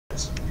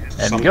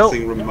And something go.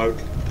 remote.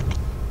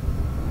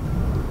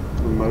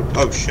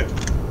 Oh shit.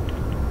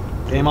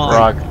 Game on.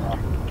 Rock.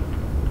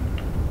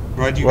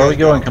 Right, you Where are we guys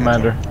go, going, I'll catch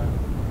Commander? up.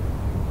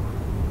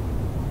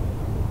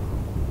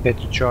 Head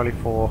to Charlie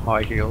for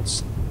high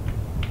heels.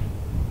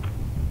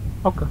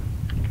 Okay.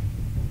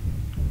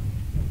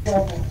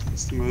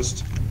 It's the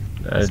most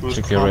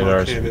Check your calm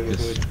radars okay I've ever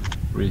because heard.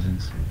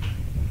 reasons.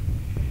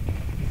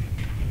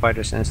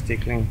 Spider sense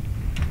tickling.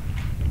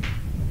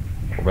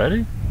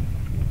 Already?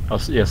 Oh,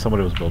 yeah,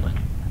 somebody was building.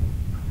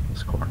 It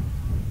was corn.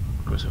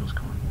 Of course it was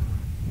corn.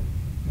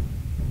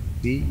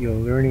 See, you're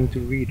learning to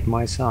read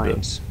my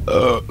signs.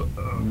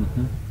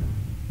 Mm-hmm.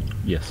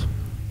 Yes.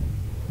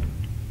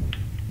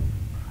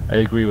 I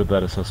agree with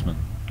that assessment.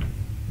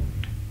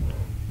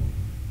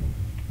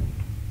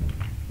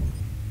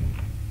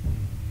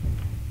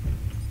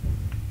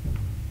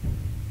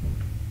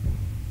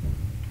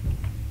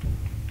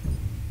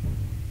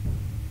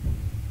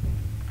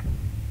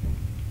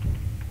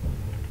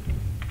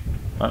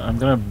 I'm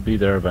gonna be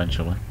there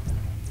eventually.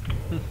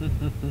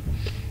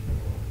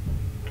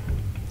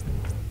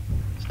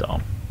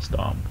 Stomp,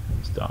 stomp,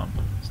 stomp,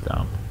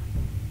 stomp.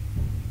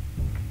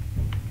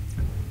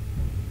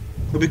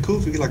 It'd be cool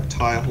if we could like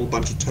tie a whole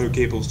bunch of tow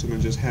cables to them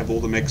and just have all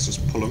the mechs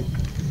just pull them.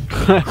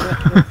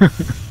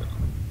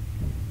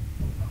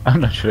 I'm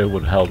not sure it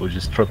would help, we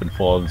just trip and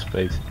fall in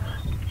space.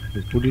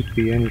 Would it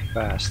be any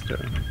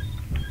faster?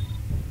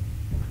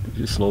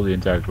 Just slow the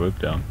entire group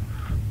down.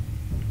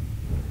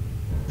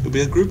 It'll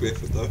be a group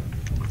effort though.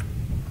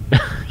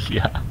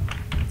 Yeah.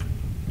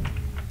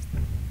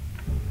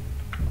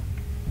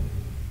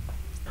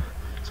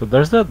 So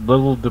there's that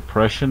little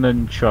depression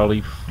in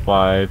Charlie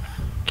 5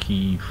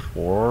 key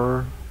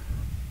 4.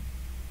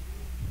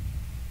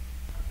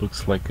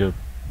 Looks like a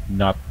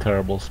not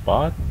terrible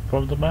spot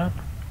from the map.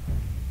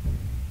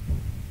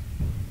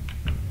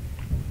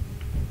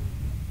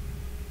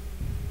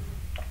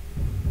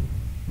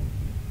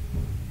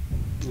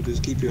 So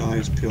just keep your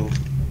eyes peeled.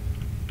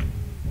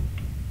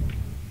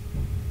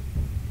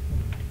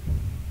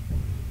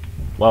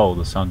 Wow,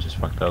 the sound just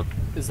fucked out.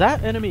 Is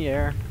that enemy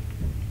air?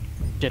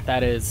 Shit,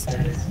 that is.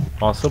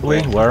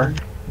 Possibly, where?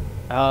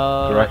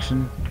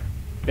 Direction?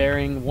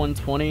 Bearing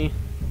 120.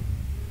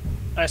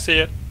 I see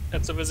it.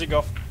 It's a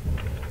Visigoth.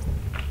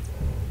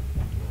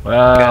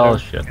 Well,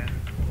 shit.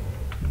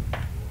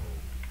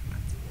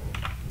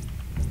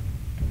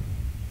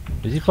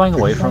 Is he flying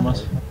away from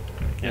us?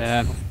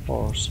 Yeah. Of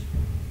course.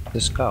 The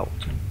scout.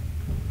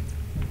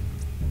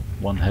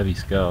 One heavy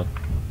scout.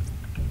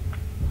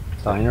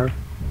 Diner.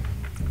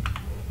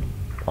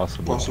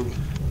 Possibly. Possible.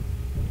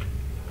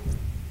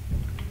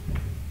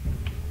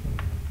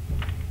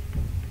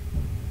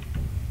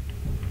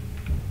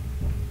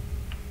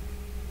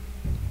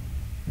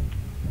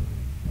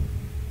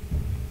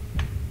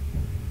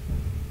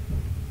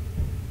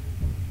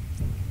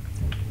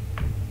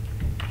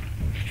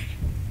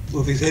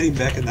 Well, if he's heading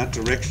back in that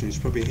direction, he's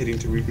probably heading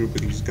to regroup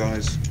with these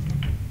guys.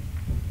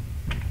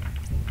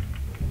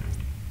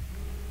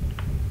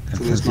 And So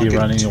since let's not he's get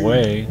running too-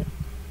 away,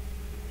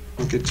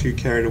 Don't get too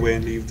carried away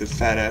and leave the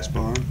fat ass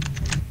behind.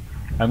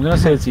 I'm gonna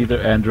say it's either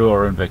Andrew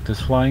or Invictus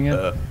flying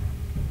it.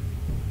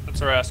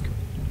 That's a Rask.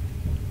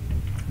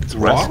 It's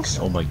Rosk? Resk.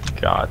 Oh my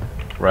god.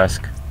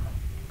 Resk.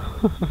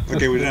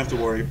 Okay, we don't have to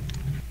worry.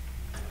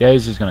 Yeah,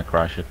 he's just gonna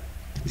crash it.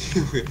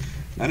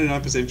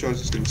 99% chance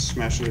he's going to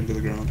smash it into the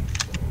ground.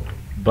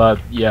 But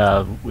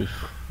yeah, if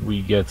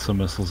we get some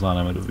missiles on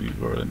him, it'll be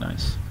really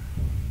nice.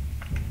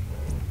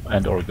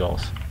 And or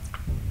gulls.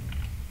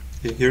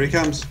 Yeah, here he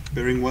comes,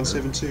 bearing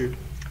 172.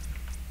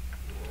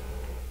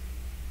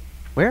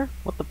 Where?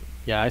 What the?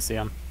 Yeah, I see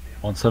him.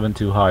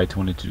 172 high,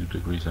 22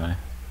 degrees high.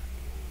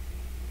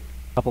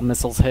 Couple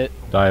missiles hit.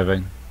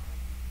 Diving.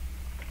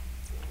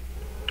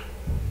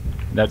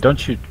 Now don't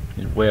shoot.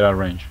 You're way out of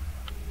range.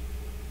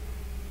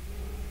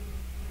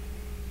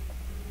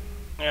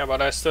 Yeah,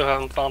 but I still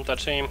haven't found that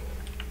team.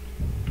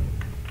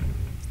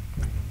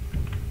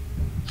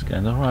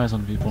 Scan the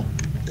horizon, people.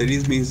 It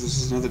either means this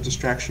is another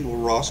distraction or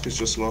Rosk has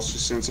just lost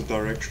his sense of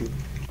direction.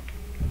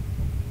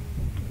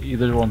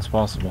 Either one's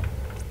possible.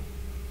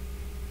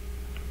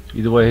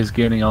 Either way, he's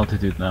gaining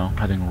altitude now,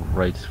 heading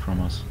right from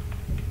us.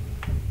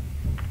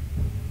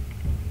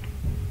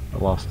 I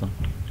lost him.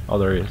 Oh,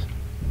 there he is.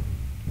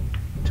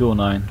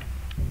 209.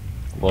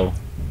 Low.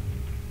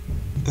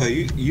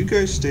 You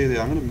guys stay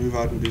there. I'm going to move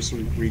out and do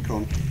some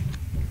recon.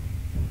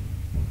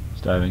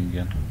 He's diving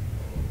again.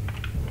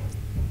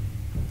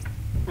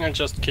 And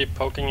just keep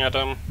poking at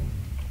him.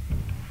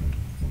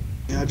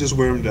 Yeah, just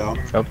wear him down.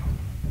 Yep.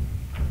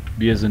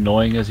 Be as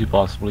annoying as you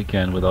possibly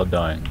can without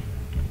dying.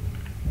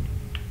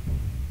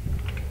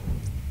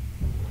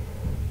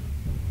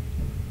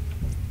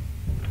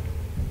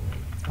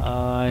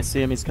 I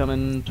see him. He's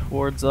coming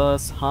towards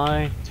us.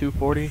 High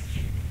 240.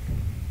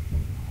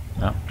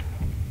 Yeah.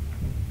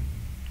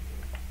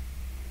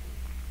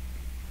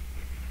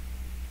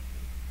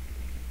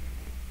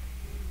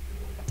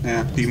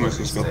 Yeah, Demos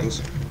has got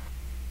this.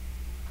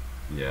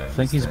 Yeah. I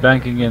think he's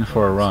banking in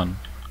for a run.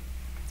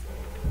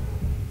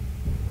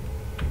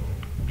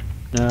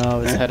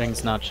 No, his Eh?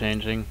 heading's not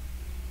changing.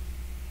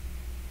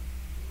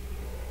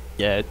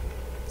 Yet.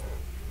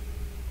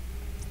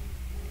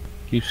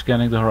 Keep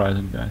scanning the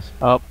horizon, guys.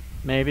 Oh,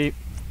 maybe.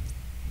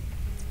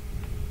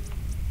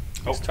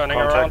 He's turning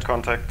contact, around.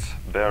 contact,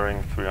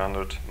 bearing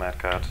 300,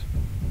 Madcat.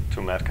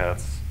 2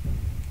 Madcats,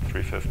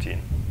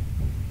 315.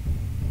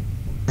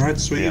 Alright,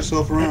 swing Yeah.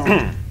 yourself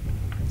around.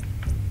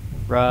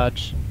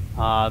 Raj.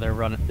 They're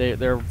running.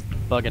 They're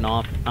bugging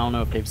off. I don't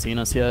know if they've seen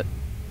us yet.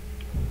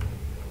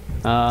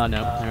 No,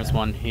 there's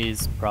one.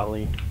 He's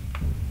probably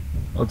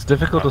Well, it's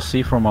difficult to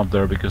see from up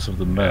there because of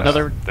the mist.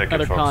 another they could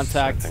focus, I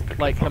contact. think they could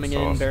Light focus coming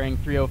in, us. bearing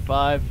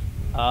 305.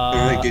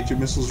 Alright, get your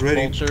missiles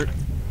ready. Vulture.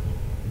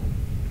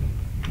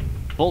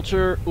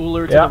 Vulture,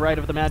 Uller to Yeah. the right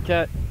of the Mad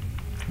Cat,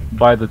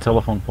 By the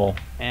telephone pole.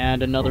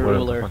 and or another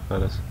whatever the Uller. fuck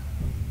that is.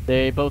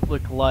 They both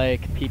look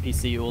like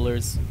PPC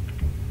Ullers.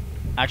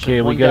 Actually,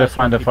 Okay, we one gotta guy's from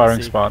find a firing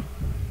PPC. spot.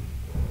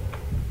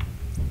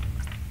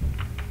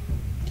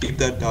 Keep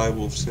that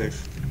direwolf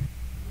safe.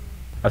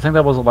 I think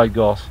that was a light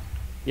gauss.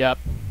 Yep.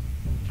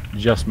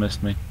 Just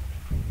missed me.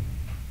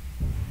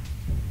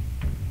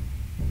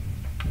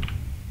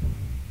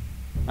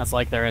 That's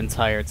like their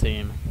entire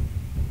team.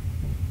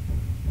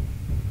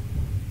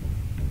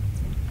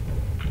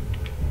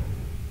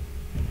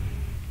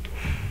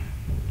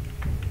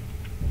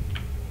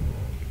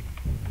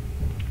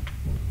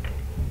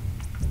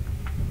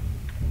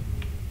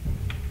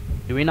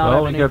 Do we not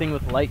Well, have we got- anything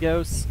with light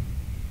ghosts?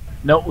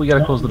 No, we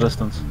gotta close the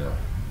distance.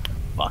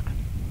 Fuck.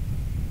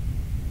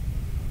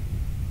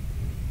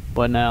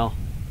 What now?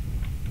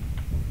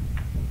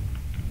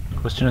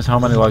 Question is, how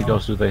many light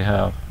ghosts do they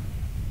have?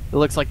 It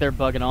looks like they're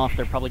bugging off.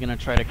 They're probably gonna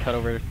try to cut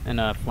over and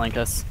flank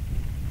us.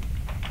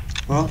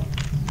 Well,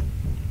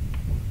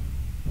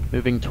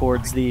 Moving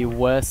towards the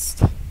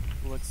west.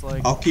 Looks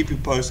like. I'll keep you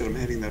posted. I'm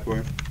heading that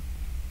way.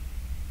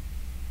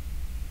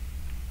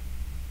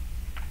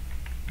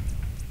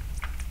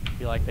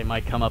 Feel like they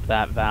might come up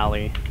that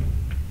valley.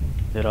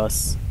 Hit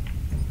us.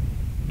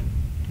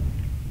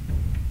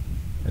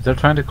 If they're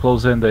trying to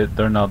close in,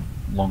 they're not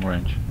long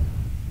range.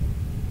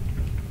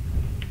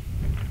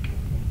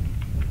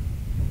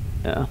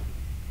 Yeah.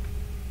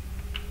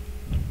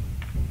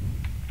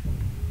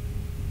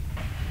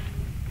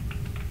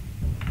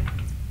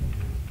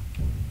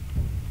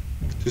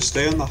 Just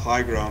stay on the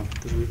high ground,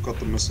 because we've got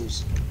the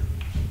missiles.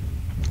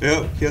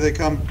 Yeah, here they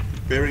come,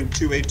 bearing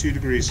 282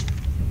 degrees.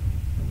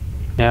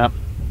 Yeah.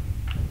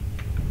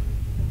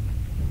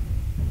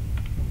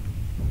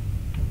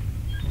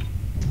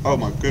 Oh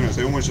my goodness,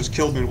 they almost just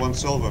killed me in one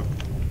salvo.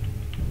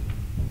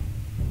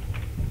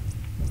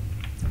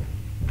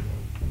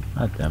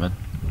 God damn it.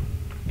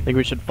 I think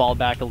we should fall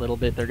back a little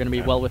bit. They're gonna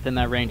be well within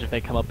that range if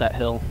they come up that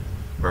hill.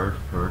 Bird.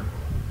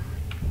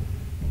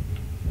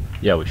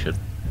 Yeah, we should.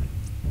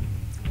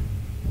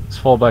 Let's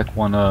fall back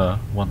one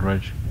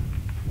ridge.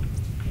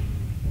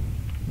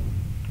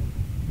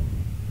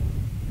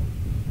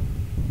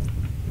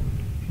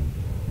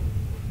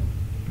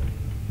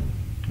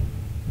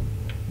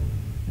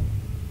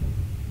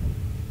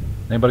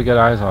 Anybody got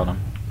eyes on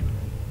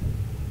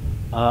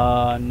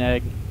him?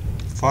 Neg.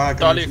 Fire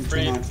Charlie coming from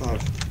free.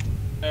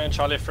 295. And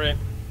Charlie 3.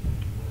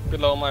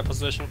 Below my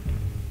position.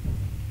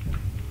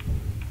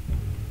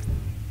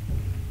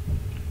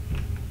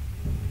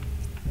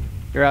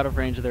 You're out of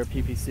range of their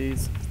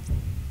PPCs.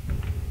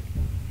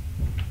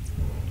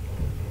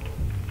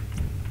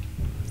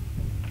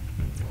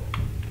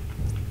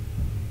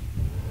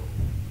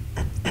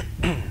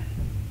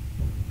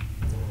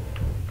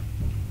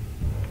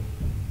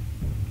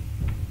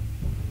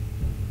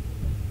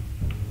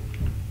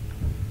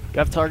 You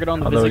have target on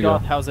the Oh, there we go.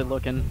 Visigoth. How's it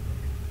looking?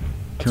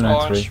 That's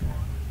 293. orange.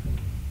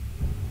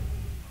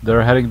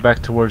 They're heading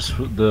back towards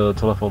the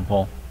telephone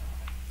pole.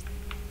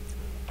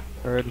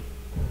 Heard.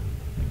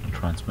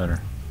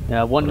 Transmitter.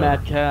 Yeah, one Whatever.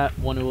 Mad Cat,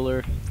 one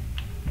Uller.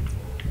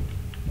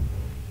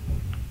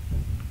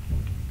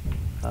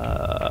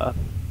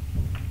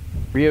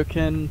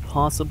 Ryokin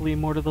possibly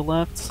more to the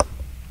left. What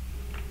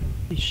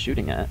he's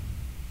shooting at.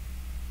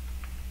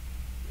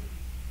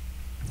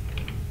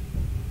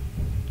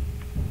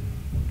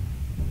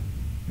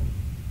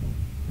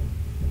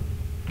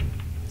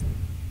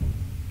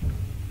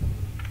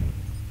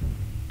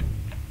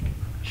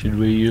 Should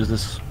we use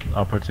this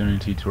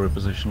opportunity to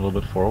reposition a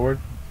little bit forward?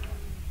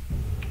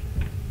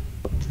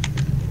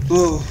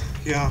 Oh,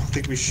 yeah, I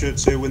think we should.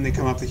 So when they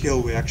come up the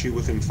hill, we're actually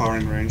within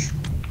firing range.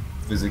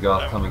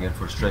 Visigoth coming in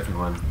for strafing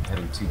run,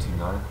 heading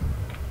 229.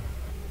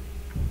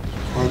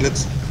 Alright,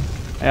 let's.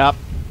 Yep.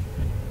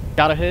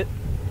 Got a hit.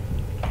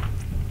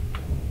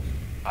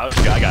 I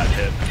got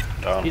hit.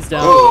 Down. He's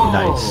down. Oh!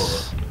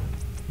 Nice.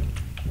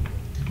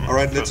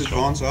 Alright, let's First shot.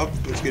 advance up.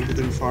 Let's get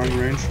within firing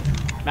range.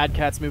 Mad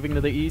Cat's moving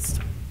to the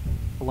east.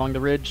 Along the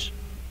ridge.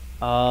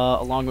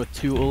 Along with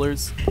two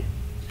Ullers.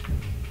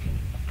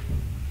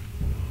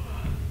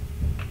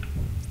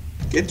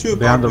 Get to about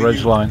Behind the where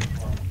ridge you- line.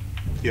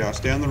 Yeah,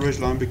 stay on the ridge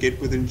line, but get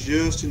within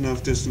just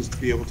enough distance to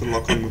be able to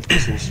lock on with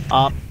missiles.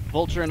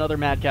 Vulture and other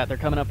Mad Cat. They're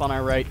coming up on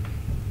our right.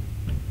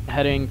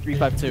 Heading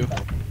 352.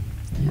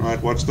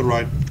 Alright, watch the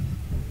right.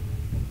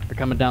 They're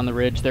coming down the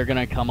ridge. They're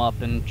gonna come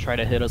up and try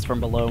to hit us from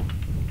below.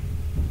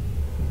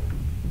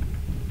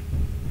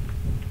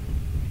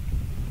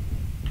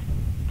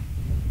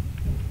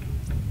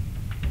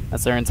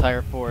 That's their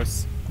entire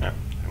force. Yeah,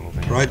 they're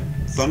moving in. Right,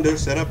 Thunder,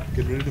 set up,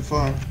 get ready to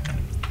fire.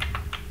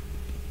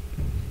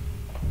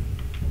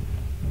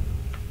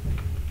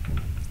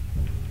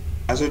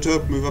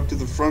 Isotope, move up to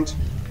the front.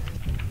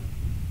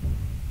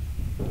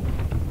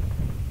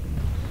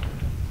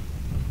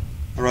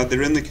 Alright,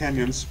 they're in the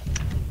canyons.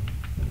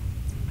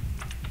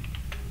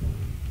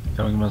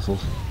 Coming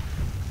missiles.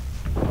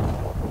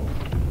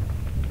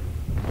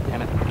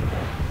 Damn it.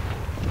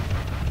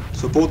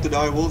 Support the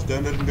direwolf,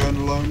 don't let him go in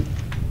alone.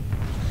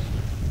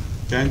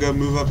 Django,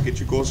 move up, get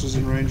your Gaussers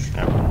in range.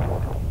 Yeah.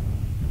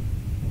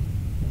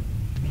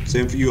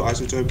 Same for you,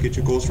 Isotope, get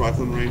your Gauss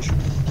rifle in range.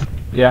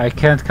 Yeah, I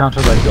can't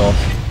counter that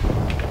Gauss.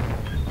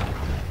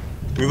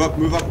 Move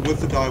up with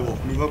the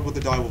direwolf, move up with the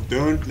direwolf.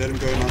 Don't let him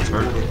go in onto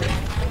order.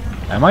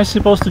 Am I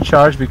supposed to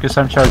charge because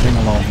I'm charging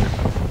alone here?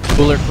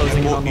 Cooler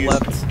closing in on the You-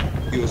 left.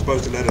 You were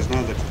supposed to let us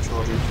know that you're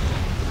charging.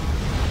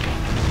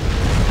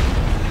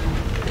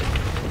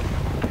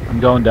 I'm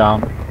going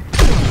down.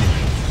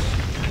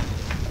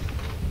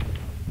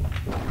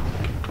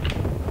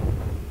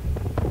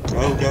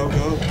 Go, go,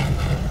 go.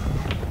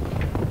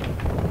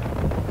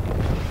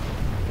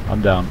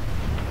 I'm down.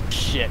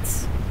 Shit.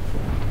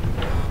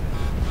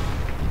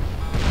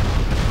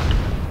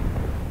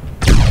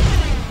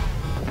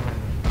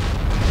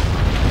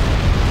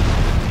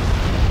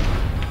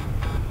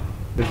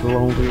 This will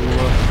only work.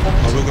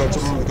 Oh, we've got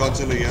someone with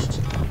Godzilla, yeah.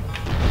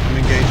 I'm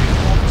engaging.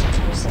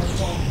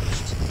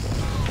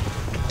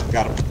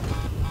 Got him.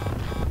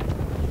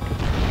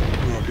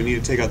 Alright, we need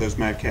to take out those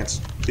mad cats.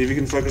 See if you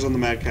can focus on the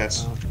mad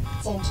cats.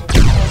 Center torso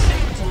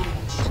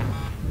damaged.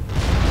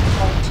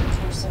 Right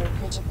torso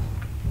critical.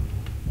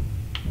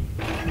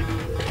 Right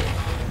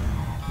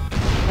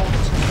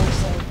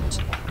torso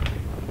critical.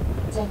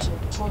 Center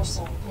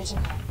torso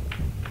critical.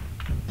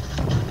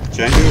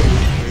 Django,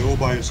 you're all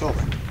by yourself.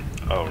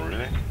 Oh,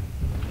 really?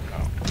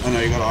 Oh no,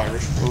 you got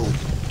Irish. Oh,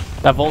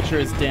 That vulture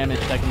is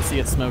damaged. I can see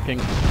it smoking.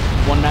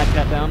 One mad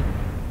cat down.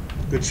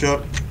 good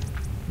shot.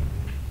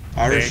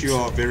 Irish, Thanks. you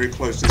are very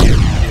close to the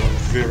enemy. You are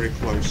very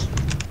close.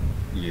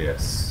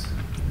 Yes.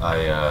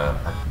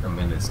 I'm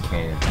in this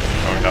canyon.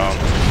 Going down.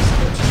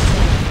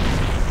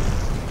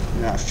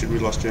 Yeah, shit, we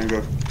lost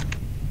Django.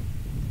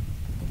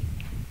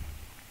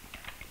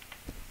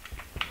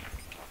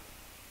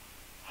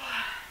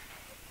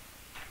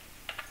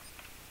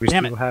 We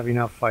Damn still it. have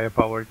enough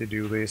firepower to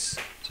do this.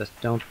 Just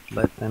don't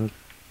let them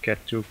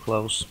get too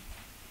close.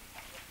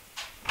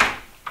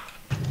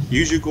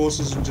 Use your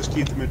Gaussers and just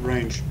keep them at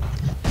range.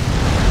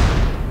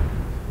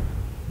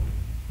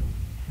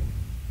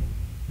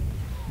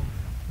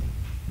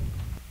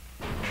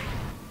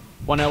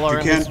 One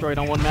LRM can- destroyed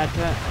on one mad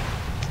cat.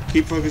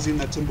 Keep focusing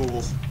that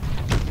Timberwolf.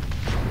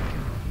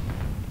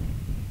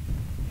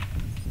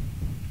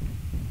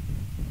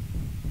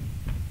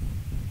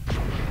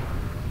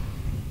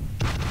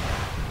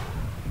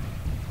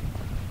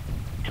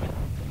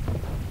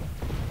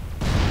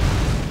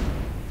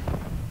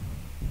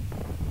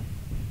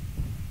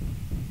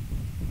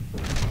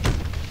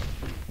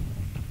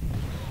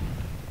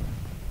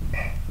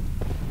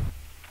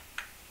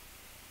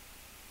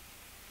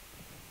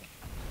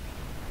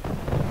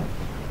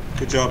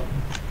 Good job.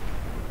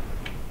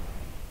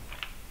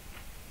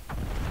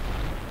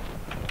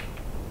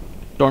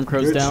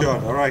 Stormcrow's Good down.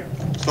 shot. Alright.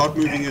 Start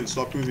moving in.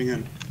 Start moving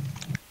in.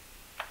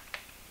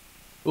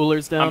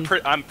 Ullr's down.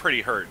 I'm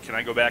pretty hurt. Can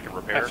I go back and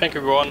repair? I think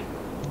you're going.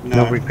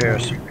 No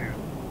repairs.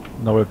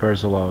 No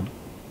repairs allowed.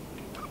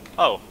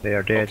 Oh, They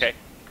are dead. okay.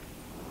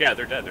 Yeah,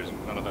 they're dead. There's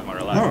none of them are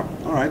alive.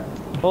 Oh, alright.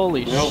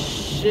 Holy Well.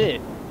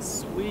 shit.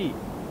 Sweet.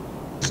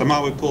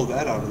 Somehow we pulled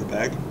that out of the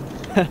bag.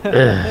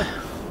 Ugh.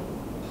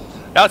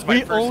 That was my We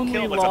first only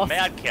kill. Was a lost-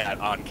 mad cat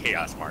on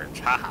Chaos March.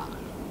 Haha.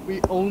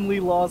 We only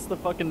lost the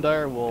fucking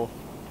direwolf.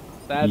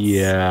 That's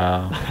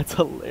Yeah, That's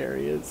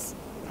hilarious.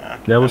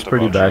 that was And the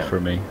pretty bad vulture. for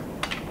me.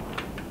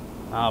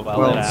 Oh well,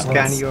 Well, it scan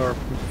happens. your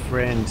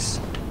friends.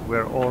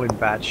 We're all in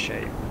bad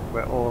shape.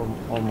 We're all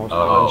almost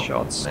Oh, one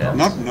shots. man.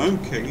 Not Gnome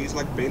King, he's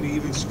like barely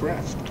even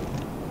scratched.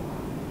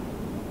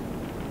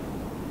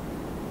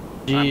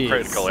 I'm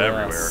critical Jesus.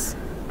 everywhere.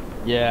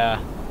 Yeah,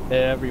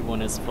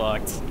 everyone is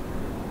fucked.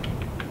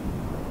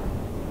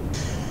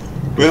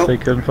 Well, They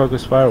couldn't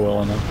focus fire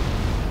well enough.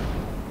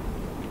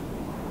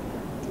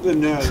 no,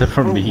 the Except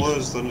for problem me.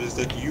 was then is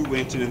that you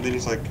went in and then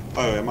he's like,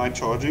 oh, am I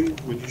charging?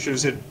 When you should have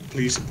said,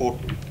 please support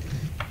me.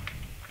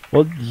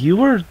 Well, you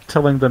were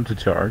telling them to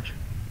charge.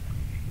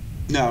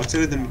 No, I was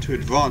telling them to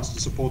advance to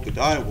support the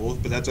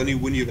direwolf, but that's only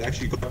when you've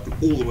actually gotten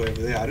all the way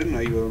over there. I didn't know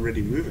you were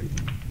already moving.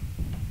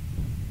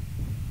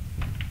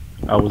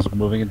 I was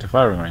moving into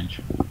firing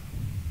range.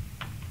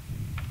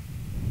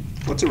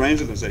 What's the range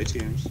of those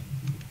ATMs?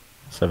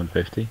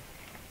 750.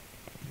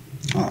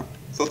 Ah, I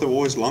thought they were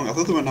always long. I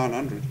thought they were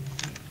 900.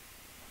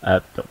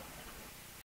 No.